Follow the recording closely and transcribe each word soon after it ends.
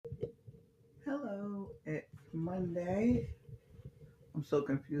Monday. I'm so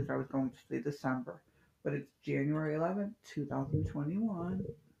confused. I was going to say December, but it's January 11th, 2021.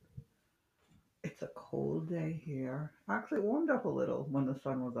 It's a cold day here. Actually, it warmed up a little when the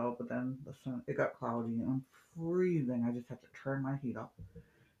sun was out, but then it got cloudy and I'm freezing. I just had to turn my heat up.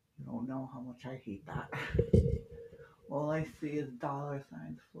 You don't know how much I hate that. All I see is dollar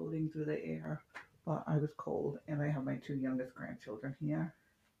signs floating through the air. But I was cold, and I have my two youngest grandchildren here.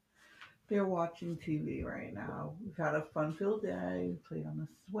 They're watching TV right now. We've had a fun-filled day. We played on the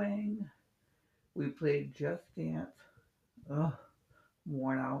swing. We played Just Dance. Ugh,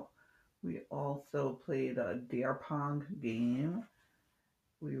 worn out. We also played a dare pong game.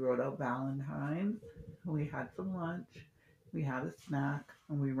 We wrote out Valentine's. We had some lunch. We had a snack,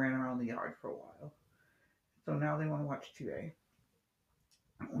 and we ran around the yard for a while. So now they want to watch TV.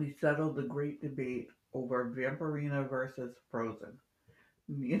 We settled the great debate over Vampirina versus Frozen.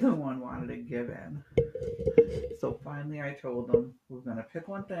 Neither one wanted to give in. So finally I told them we were going to pick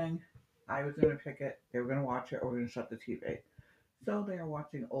one thing. I was going to pick it. They were going to watch it or we're going to shut the TV. So they are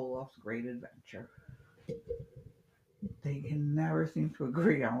watching Olaf's Great Adventure. They can never seem to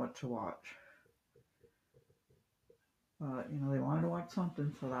agree on what to watch. But, they wanted to watch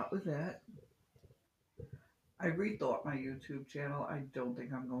something, so that was it. I rethought my YouTube channel. I don't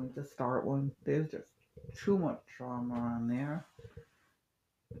think I'm going to start one. There's just too much drama on there.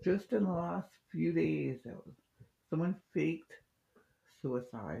 Just in the last few days, someone faked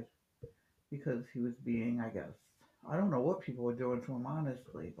suicide because he was being, I guess, I don't know what people were doing to him,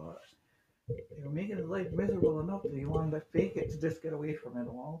 honestly, but they were making his life miserable enough that he wanted to fake it to just get away from it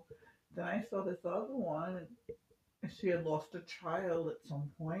all. Then I saw this other one, and she had lost a child at some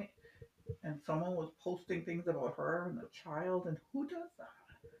point, and someone was posting things about her and the child, and who does that?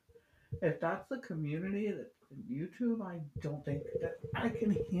 If that's the community that's in YouTube, I don't think that I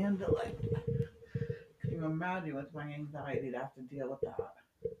can handle it. Can you imagine with my anxiety to have to deal with that?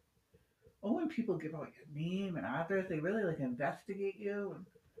 Oh, when people give out your name and address, they really like investigate you.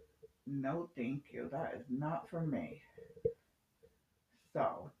 No, thank you. That is not for me.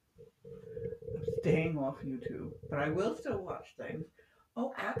 So, I'm staying off YouTube, but I will still watch things.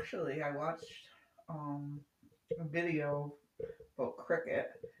 Oh, actually, I watched a video about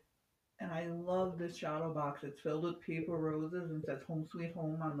cricket, and I love this shadow box. It's filled with paper roses and says "Home Sweet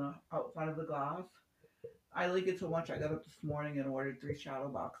Home" on the outside of the glass. I like it so much. I got up this morning and ordered 3 shadow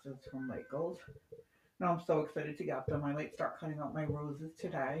boxes from Michaels. Now I'm so excited to get them. I might start cutting out my roses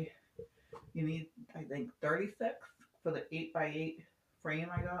today. You need, I think, 36 for the 8x8 frame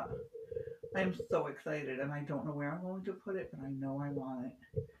I got. I'm so excited, and I don't know where I'm going to put it, but I know I want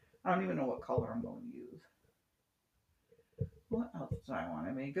it. I don't even know what color I'm going to use. What else do I want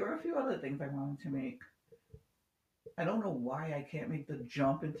to make? There were a few other things I wanted to make. I don't know why I can't make the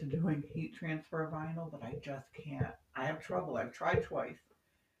jump into doing heat transfer vinyl, but I just can't. I have trouble. I've tried twice.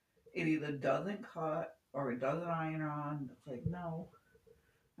 It either doesn't cut or it doesn't iron on. It's like, no,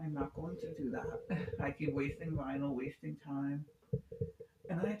 I'm not going to do that. I keep wasting vinyl, wasting time.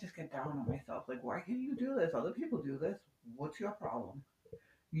 And then I just get down on myself. Like, why can't you do this? Other people do this. What's your problem?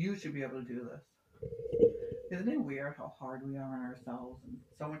 You should be able to do this. Isn't it weird how hard we are on ourselves and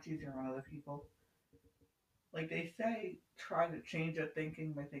so much easier on other people? Like they say, try to change your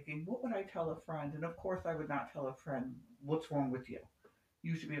thinking by thinking, what would I tell a friend? And of course, I would not tell a friend, what's wrong with you?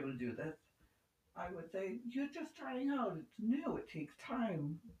 You should be able to do this. I would say, you're just starting out. It's new. It takes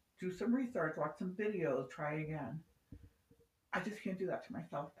time. Do some research, watch some videos, try again. I just can't do that to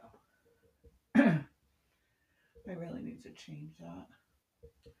myself, though. I really need to change that.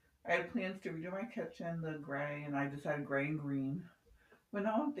 I had plans to redo my kitchen, the gray, and I decided gray and green. But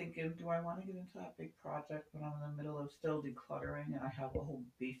now I'm thinking, do I want to get into that big project when I'm in the middle of still decluttering and I have a whole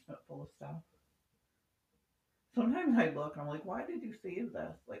basement full of stuff? Sometimes I look, I'm like, why did you save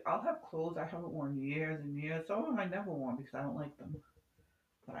this? Like, I'll have clothes I haven't worn years and years. Some of them I never worn because I don't like them,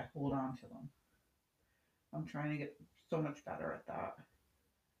 but I hold on to them. I'm trying to get so much better at that.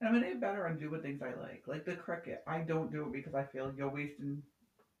 And I'm going to get better on doing things I like. Like the cricket, I don't do it because I feel you're wasting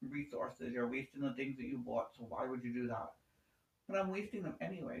resources. You're wasting the things that you bought, so why would you do that? But I'm wasting them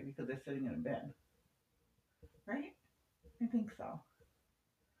anyway because they're sitting in a bin. Right? I think so.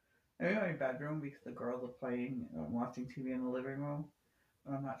 I'm in my bedroom because the girls are playing and I'm watching TV in the living room.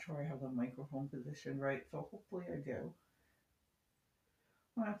 And I'm not sure I have the microphone positioned right, so hopefully I do.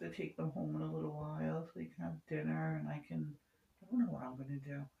 I'll have to take them home in a little while so they can have dinner and I can. I don't know what I'm going to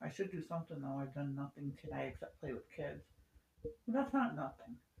do. I should do something though. I've done nothing today except play with kids. But that's not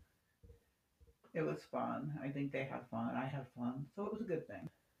nothing. It was fun. I think they had fun. I had fun. So it was a good thing.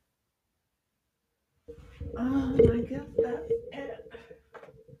 I guess that's it.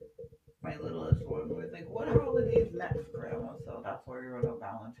 My little this one. We're like, what holiday's next, Grandma? So that's why we wrote a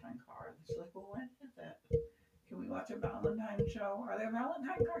Valentine card. She's like, well, when is it? Can we watch a Valentine show? Are there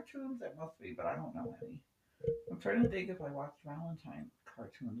Valentine cartoons? There must be, but I don't know any. I'm trying to think if I watched Valentine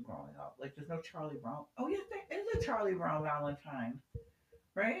cartoons growing up. Like, there's no Charlie Brown. Oh, yes, there is a Charlie Brown Valentine,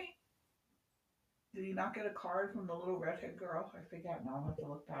 right? Did he not get a card from the little redhead girl? I forget now. I'll have to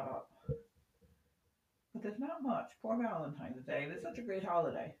look that up. But there's not much. Poor Valentine's Day. It's such a great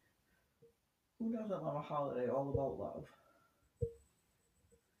holiday. Who doesn't love a holiday all about love?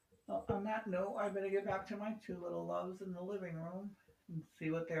 Well, on that note, I better get back to my two little loves in the living room and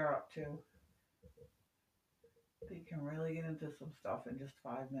see what they're up to. They can really get into some stuff in just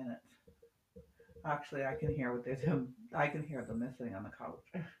 5 minutes. Actually, I can hear what they're doing. I can hear them missing on the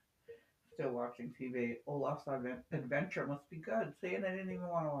couch. Still watching TV. Olaf's adventure must be good. Saying I didn't even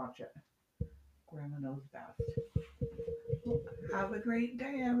want to watch it. Grandma knows best. Well, have a great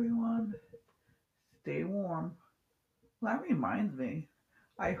day, everyone. Stay warm. Well, that reminds me.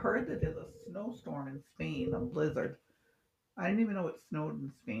 I heard that there's a snowstorm in Spain, a blizzard. I didn't even know it snowed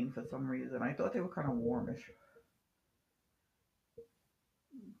in Spain for some reason. I thought they were kind of warmish.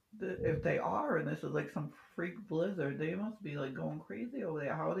 If they are, and this is like some freak blizzard, they must be like going crazy over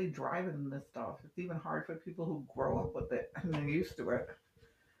there. How are they driving this stuff? It's even hard for people who grow up with it and they're used to it.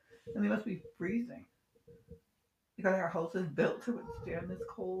 And they must be freezing. Because our house is built to withstand this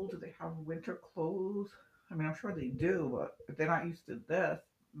cold. Do they have winter clothes? I mean, I'm sure they do, but if they're not used to this,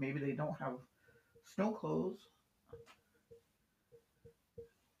 maybe they don't have snow clothes.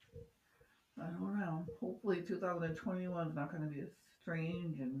 I don't know. Hopefully 2021 is not going to be as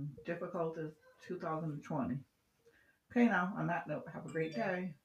strange and difficult as 2020. Okay, now, on that note, have a great day.